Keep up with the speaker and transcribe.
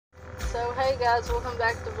So hey guys, welcome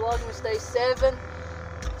back to Vlogmas Day 7.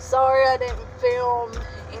 Sorry I didn't film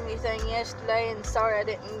anything yesterday, and sorry I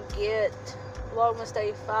didn't get Vlogmas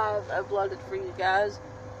Day 5 uploaded for you guys.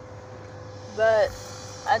 But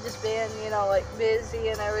I just been, like busy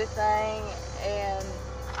and everything, and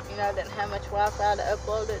I didn't have much Wi-Fi to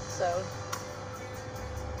upload it, so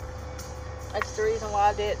that's the reason why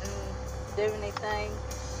I didn't do anything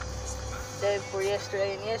the day before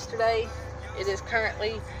yesterday and yesterday. It is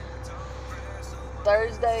currently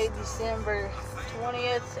Thursday, December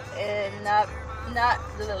 20th, and not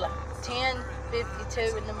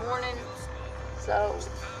 10:52 in the morning. So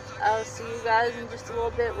I'll see you guys in just a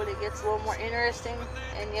little bit when it gets a little more interesting.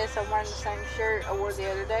 And yes, I'm wearing the same shirt I wore the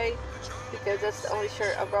other day because that's the only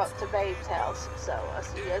shirt I brought to Babe's house. So I'll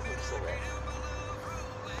see you guys in just a little bit.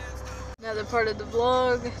 Another part of the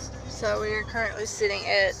vlog. So we are currently sitting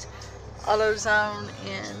at AutoZone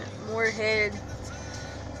in Moorhead.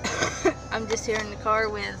 I'm just here in the car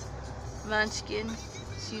with Munchkin.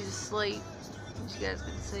 She's asleep, as you guys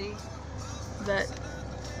can see. But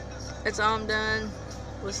that's all I'm done.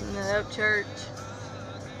 Listening to Up Church.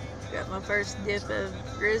 Got my first dip of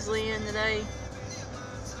Grizzly in today.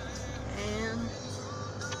 And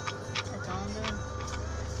that's all I'm done.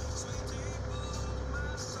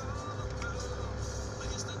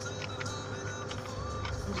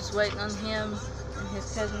 I'm just waiting on him and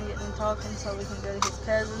his cousin getting talking so we can go to his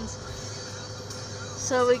cousin's.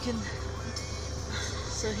 So he can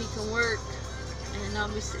work, and I'll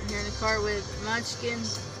be sitting here in the car with Munchkin,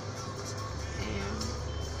 and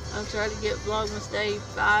I'll try to get Vlogmas Day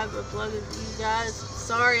 5 uploaded to you guys.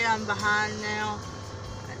 Sorry I'm behind now.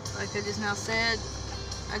 Like I just now said,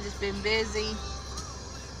 I've just been busy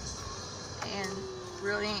and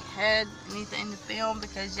really ain't had anything to film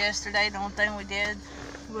because yesterday the only thing we did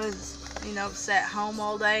was, sat home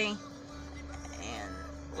all day, and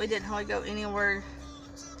we didn't really go anywhere.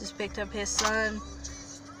 Just picked up his son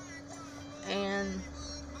and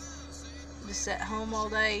just sat home all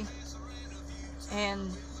day, and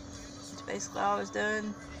that's basically all I was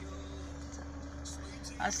doing. So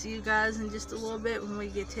I'll see you guys in just a little bit when we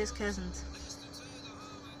get to his cousin's.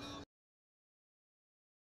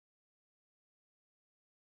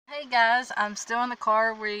 Hey guys, I'm still in the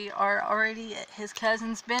car. We are already at his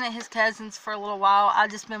cousin's. Been at his cousin's for a little while. I've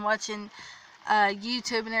just been watching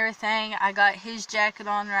YouTube and everything. I got his jacket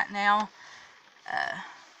on right now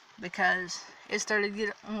because it started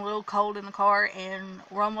getting a little cold in the car and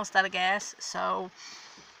we're almost out of gas. So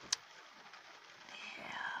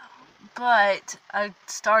yeah, but I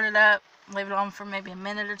started up, leave it on for maybe a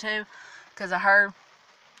minute or two because I heard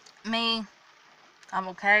I'm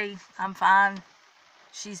okay, I'm fine.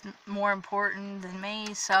 She's more important than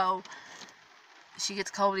me, so she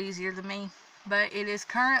gets cold easier than me. But it is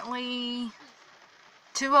currently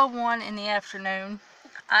 2:01 in the afternoon.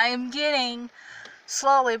 I am getting,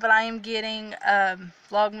 slowly, but I am getting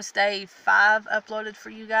Vlogmas Day 5 uploaded for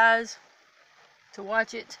you guys to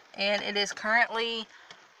watch it. And it is currently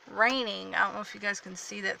raining. I don't know if you guys can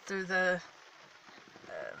see that through the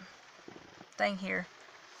thing here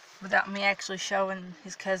without me actually showing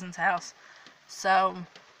his cousin's house. So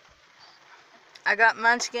I got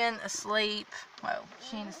Munchkin asleep. Well,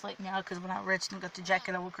 she ain't asleep now because when I reached and got the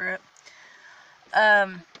jacket, I woke her up.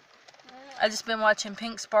 I just been watching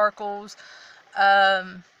Pink Sparkles,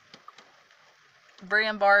 Brie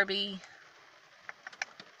and Barbie,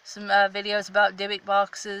 some videos about Dybbuk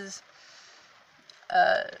boxes,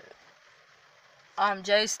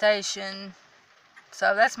 J Station.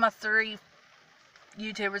 So that's my 3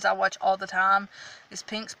 YouTubers I watch all the time. Is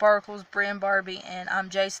Pink Sparkles, Brie and Barbie, and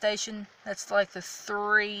J Station. That's like the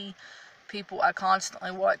 3 people I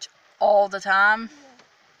constantly watch all the time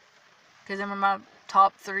because them are my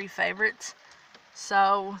top 3 favorites.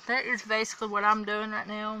 So that is basically what I'm doing right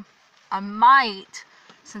now. I might,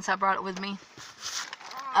 since I brought it with me,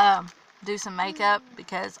 do some makeup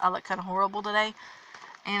because I look kind of horrible today,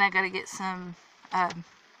 and I gotta get some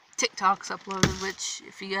TikToks uploaded, which,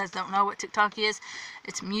 if you guys don't know what TikTok is,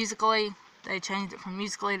 it's Musical.ly. They changed it from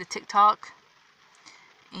Musical.ly to TikTok,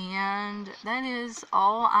 and that is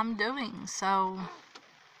all I'm doing. So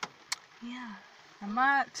yeah, I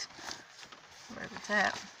might, where it's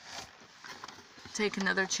at, take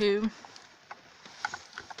another chew.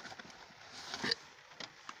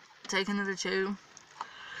 I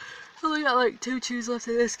only got like 2 chews left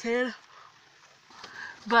of this can,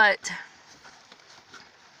 but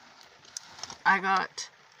I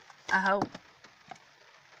hope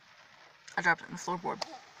I dropped it in the floorboard.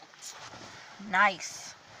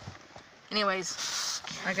 Nice. Anyways,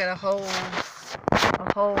 I got a whole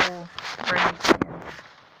brand new can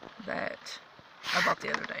that I bought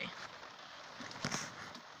the other day.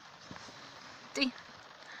 empty.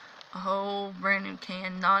 A whole brand new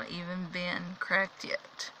can, not even been cracked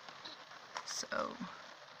yet. So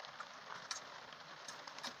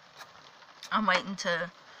I'm waiting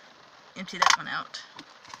to empty that one out.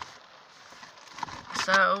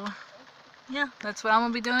 So yeah, that's what I'm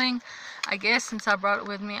gonna be doing. I guess since I brought it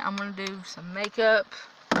with me, I'm gonna do some makeup,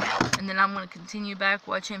 and then I'm gonna continue back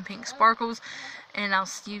watching Pink Sparkles, and I'll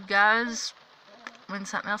see you guys when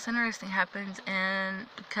something else interesting happens. And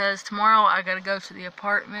because tomorrow I gotta go to the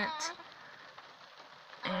apartment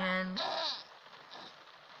and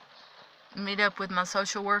meet up with my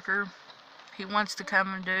social worker. He wants to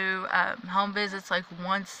come and do home visits like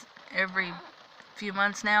once every few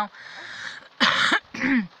months now.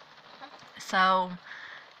 So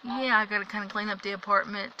yeah, I gotta kind of clean up the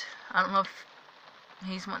apartment. I don't know if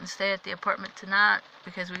he's wanting to stay at the apartment tonight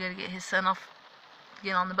because we gotta get his son off,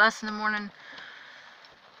 get on the bus in the morning,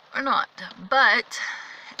 or not. But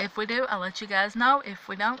if we do, I'll let you guys know. If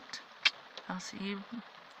we don't, I'll see you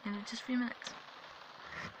in just a few minutes.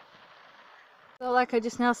 So like I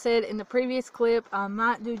just now said in the previous clip, I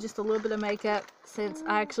might do just a little bit of makeup since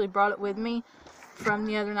I actually brought it with me from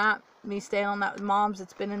the other night. Me staying on that with Mom's.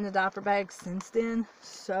 It's been in the diaper bag since then.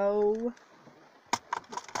 So,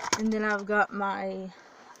 and then I've got my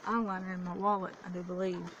eyeliner in my wallet, I do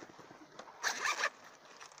believe.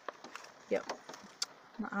 Yep.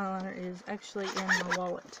 My eyeliner is actually in my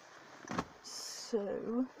wallet.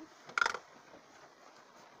 So,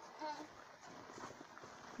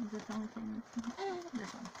 is that the only thing?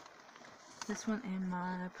 This one. This one and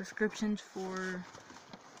my prescriptions for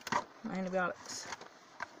my antibiotics.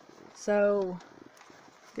 So,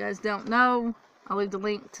 if you guys don't know, I'll leave the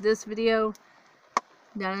link to this video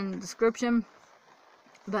down in the description.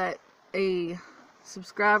 But a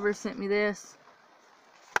subscriber sent me this,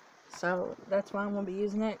 so that's why I'm going to be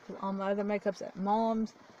using it, because all my other makeup's at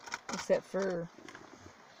Mom's, except for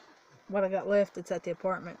what I got left, it's at the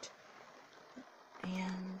apartment.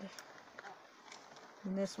 And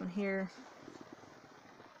this one here,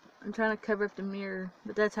 I'm trying to cover up the mirror,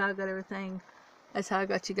 but that's how I got everything. That's how I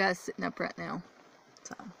got you guys sitting up right now.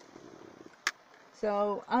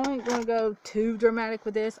 So I ain't going to go too dramatic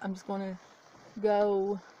with this. I'm just going to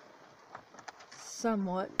go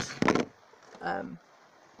somewhat over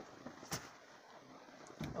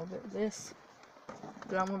this.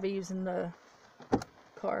 But I'm going to be using the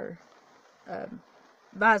car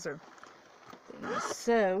visor.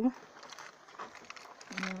 So,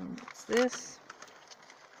 it's this.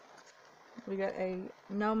 We got a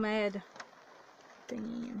Nomad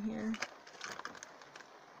thingy in here.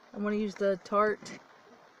 I'm going to use the Tarte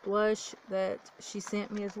blush that she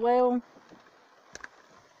sent me as well.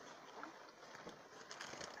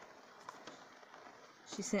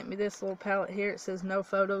 She sent me this little palette here. It says no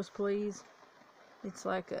photos please. It's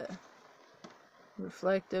like a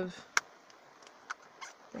reflective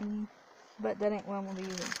thingy, but that ain't what I'm going to be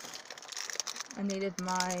using. I needed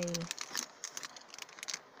my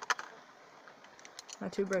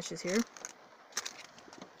two brushes here.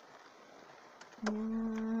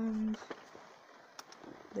 And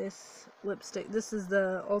this lipstick. This is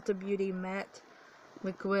the Ulta Beauty Matte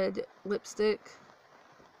Liquid Lipstick.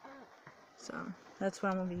 So, that's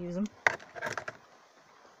what I'm going to be using. I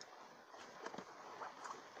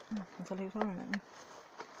thought he was wondering at me.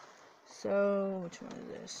 So, which one is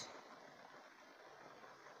this?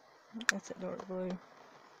 That's that dark blue.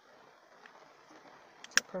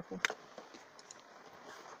 It's that purple.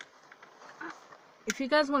 If you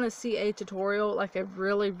guys want to see a tutorial, like a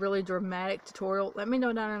really, really dramatic tutorial, let me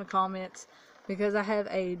know down in the comments, because I have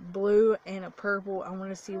a blue and a purple. I want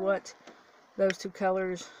to see what those two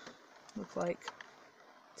colors look like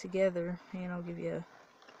together, and I'll give you a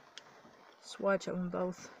swatch of them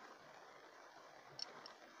both.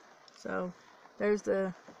 So, there's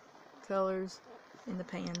the colors in the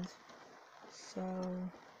pans. So,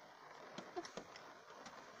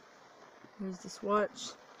 here's the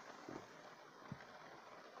swatch.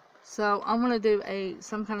 So, I'm going to do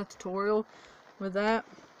some kind of tutorial with that.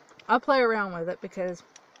 I'll play around with it because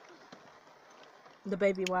the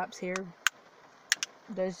baby wipes here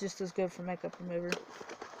does just as good for makeup remover.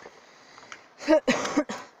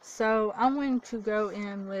 So, I'm going to go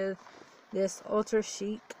in with this Ultra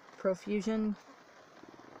Chic Profusion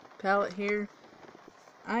palette here.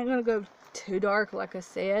 I ain't going to go too dark like I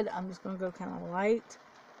said. I'm just going to go kind of light.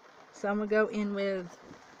 So, I'm going to go in with,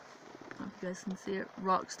 I don't know if you guys can see it,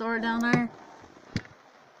 Rockstar down there.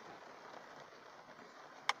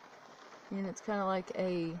 And it's kind of like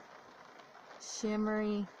a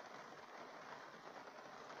shimmery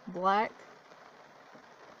black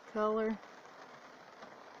color.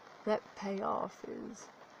 That payoff is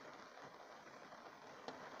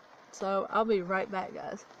So I'll be right back,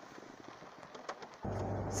 guys.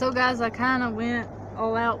 So guys, I kind of went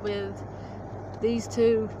all out with these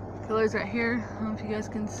two colors right here. I don't know if you guys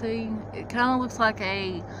can see. It kind of looks like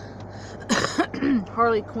a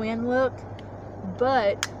Harley Quinn look,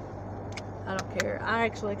 but I don't care. I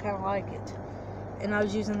actually kind of like it. And I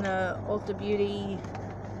was using the Ulta Beauty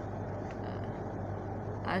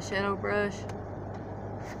eyeshadow brush.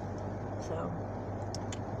 So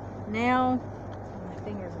now my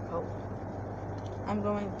fingers are cold. I'm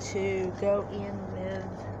going to go in with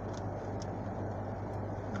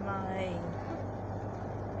my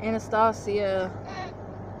Anastasia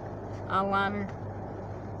eyeliner,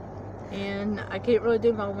 and I can't really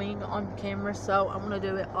do my wing on camera, so I'm going to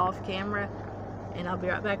do it off camera, and I'll be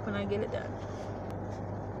right back when I get it done.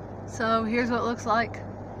 So here's what it looks like.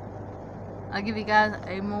 I'll give you guys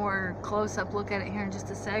a more close-up look at it here in just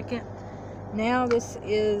a second. Now this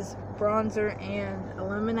is bronzer and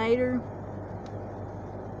illuminator,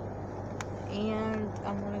 and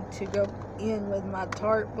I'm going to go in with my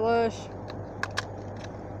Tarte blush,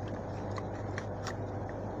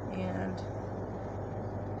 and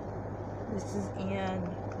this is in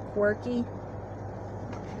Quirky.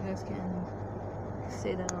 I don't know if you guys can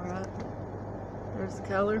see that alright. There's the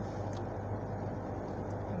color.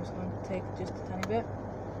 I'm just going to take just a tiny bit.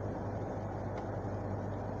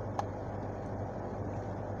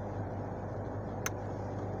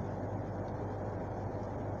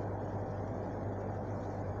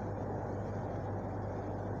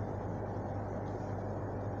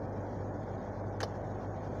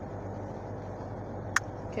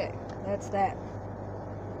 Okay, that's that.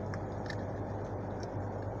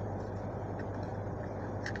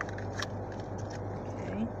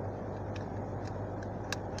 Okay.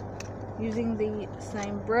 Using the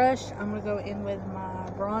same brush, I'm going to go in with my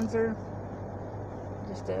bronzer.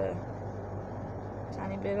 Just a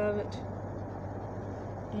tiny bit of it.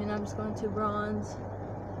 And I'm just going to bronze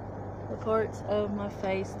the parts of my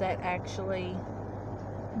face that actually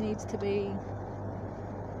needs to be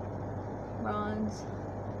bronzed.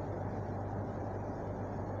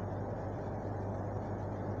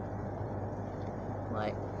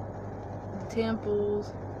 Like the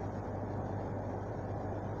temples,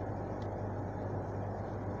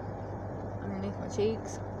 underneath my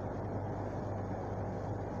cheeks.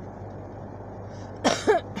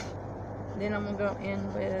 Then I'm gonna go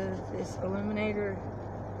in with this illuminator.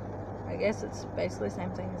 I guess it's basically the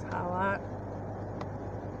same thing as highlight.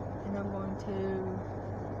 And I'm going to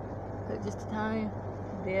put just a tiny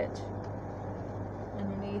bit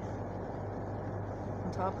underneath,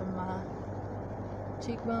 on top of my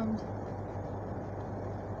cheekbones.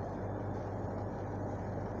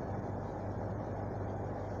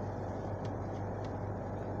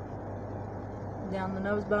 Down the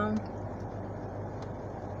nose bone.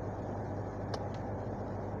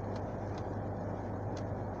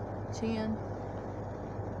 Chin.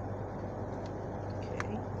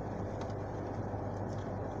 Okay.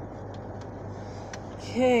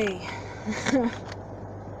 Okay.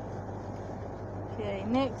 Okay,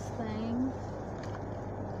 next thing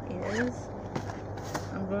is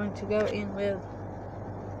I'm going to go in with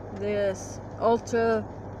this Ulta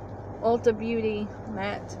Beauty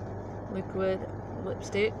matte liquid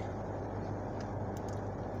lipstick.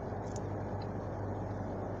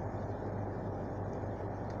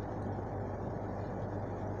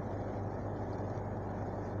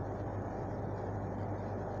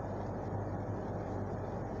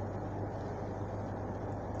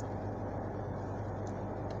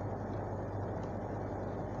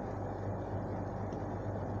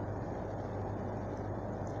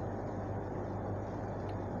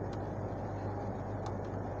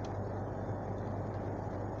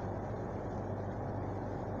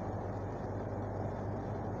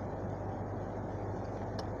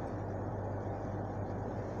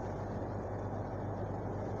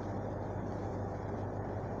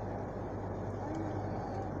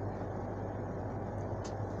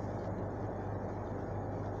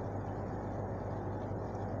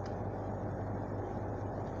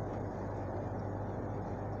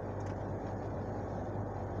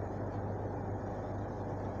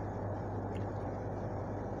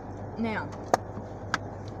 Now,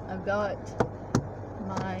 I've got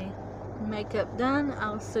my makeup done.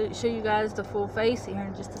 I'll show you guys the full face here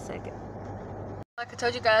in just a second. Like I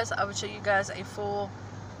told you guys, I would show you guys a full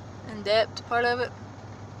in-depth part of it.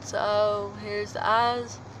 So, here's the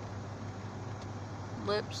eyes,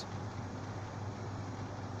 lips.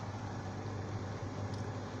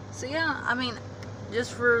 So yeah, I mean,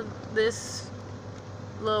 just for this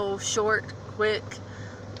little short, quick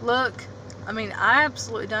look, I mean, I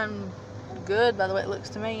absolutely done good by the way it looks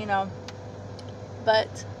to me, you know.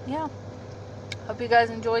 But yeah, hope you guys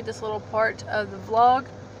enjoyed this little part of the vlog.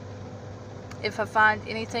 If I find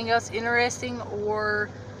anything else interesting, or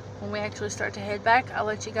when we actually start to head back, I'll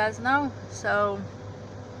let you guys know. So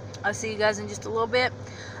I'll see you guys in just a little bit.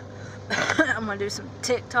 I'm gonna do some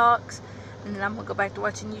TikToks, and then I'm gonna go back to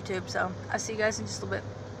watching YouTube. So I'll see you guys in just a little bit.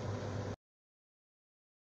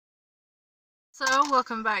 So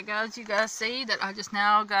welcome back, guys. You guys see that I just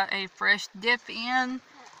now got a fresh dip in.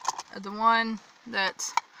 The one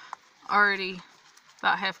that's already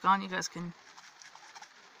about half gone. You guys can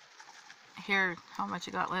hear how much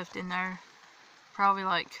I got left in there. Probably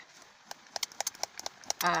like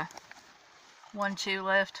 1 chew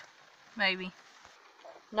left, maybe.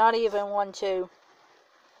 Not even 1 chew.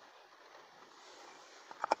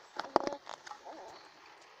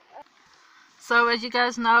 So as you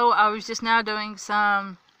guys know, I was just now doing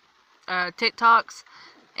some TikToks,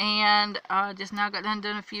 and I just now got done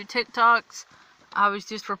doing a few TikToks. I was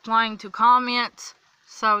just replying to comments,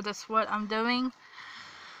 so that's what I'm doing.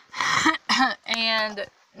 And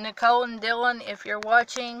Nicole and Dylan, if you're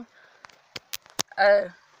watching,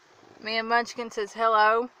 me and Munchkin says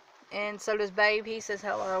hello, and so does Babe. He says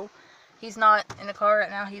hello. He's not in the car right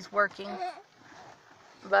now, he's working.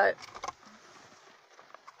 But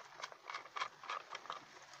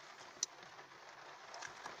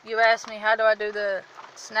you asked me how do I do the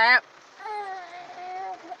snap.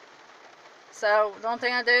 So the only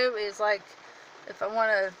thing I do is, like, if I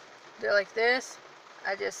want to do it like this,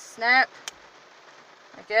 I just snap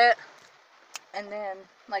like that, and then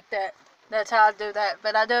like that. That's how I do that.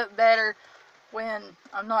 But I do it better when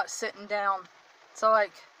I'm not sitting down. So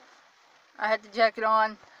like, I had the jacket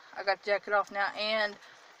on, I got the jacket off now. And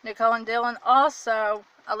Nicole and Dylan, also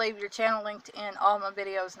I leave your channel linked in all my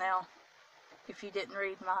videos now, if you didn't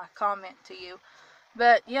read my comment to you.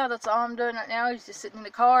 But yeah, that's all I'm doing right now, is just sitting in the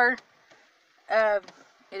car. It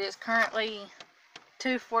is currently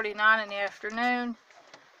 2:49 in the afternoon.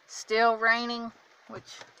 Still raining, which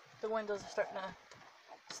the windows are starting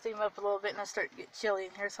to steam up a little bit, and I start to get chilly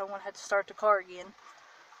in here, so I'm going to have to start the car again.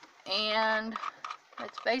 And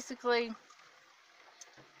that's basically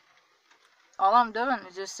all I'm doing,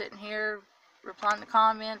 is just sitting here replying to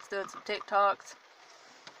comments, doing some TikToks.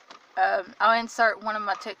 I'll insert one of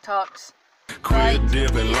my TikToks. Quit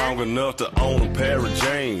dipping long enough to own a pair of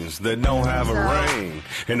jeans that don't have a ring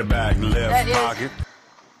in the back left pocket.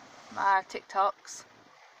 My TikToks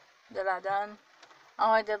that I done. I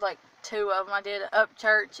only did like 2 of them. I did Up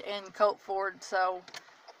Church and Colt Ford, so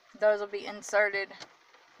those will be inserted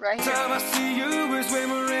right here. Time I see you is when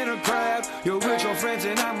we're in a crowd. You're with your friends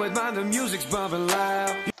and I'm with mine. The music's bumping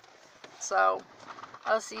loud. So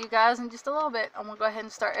I'll see you guys in just a little bit. I'm gonna go ahead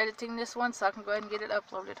and start editing this one so I can go ahead and get it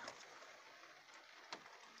uploaded.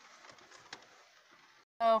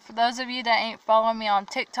 So for those of you that ain't following me on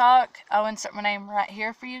TikTok, I'll insert my name right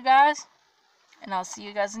here for you guys. And I'll see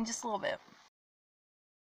you guys in just a little bit.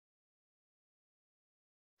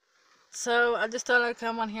 So I just thought I'd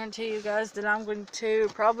come on here and tell you guys that I'm going to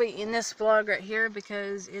probably end this vlog right here,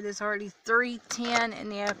 because it is already 3:10 in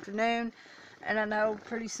the afternoon. And I know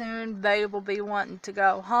pretty soon Babe will be wanting to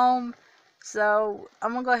go home. So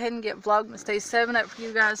I'm going to go ahead and get VLOGMAS Day 7 up for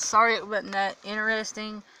you guys. Sorry it wasn't that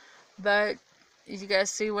interesting, but as you guys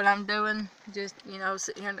see what I'm doing, just, you know,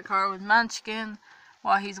 sitting here in the car with Munchkin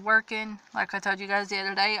while he's working. Like I told you guys the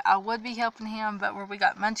other day, I would be helping him, but where we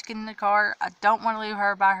got Munchkin in the car, I don't want to leave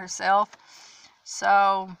her by herself.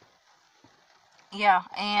 So yeah,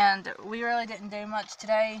 and we really didn't do much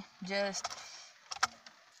today. Just,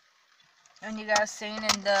 and you guys seen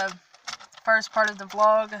in the first part of the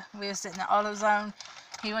vlog, we was sitting at AutoZone.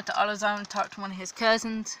 He went to AutoZone and talked to one of his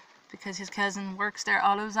cousins, because his cousin works there at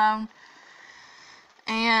AutoZone.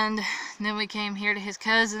 And then we came here to his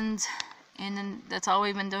cousin's, and then that's all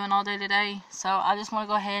we've been doing all day today. So I just want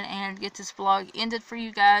to go ahead and get this vlog ended for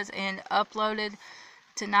you guys and uploaded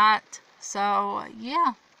tonight. So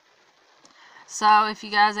yeah, so if you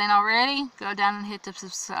guys ain't already, go down and hit the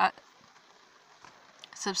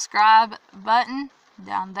subscribe button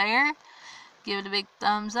down there, give it a big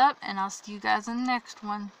thumbs up, and I'll see you guys in the next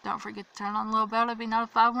one. Don't forget to turn on the little bell to be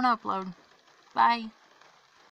notified when I upload. Bye.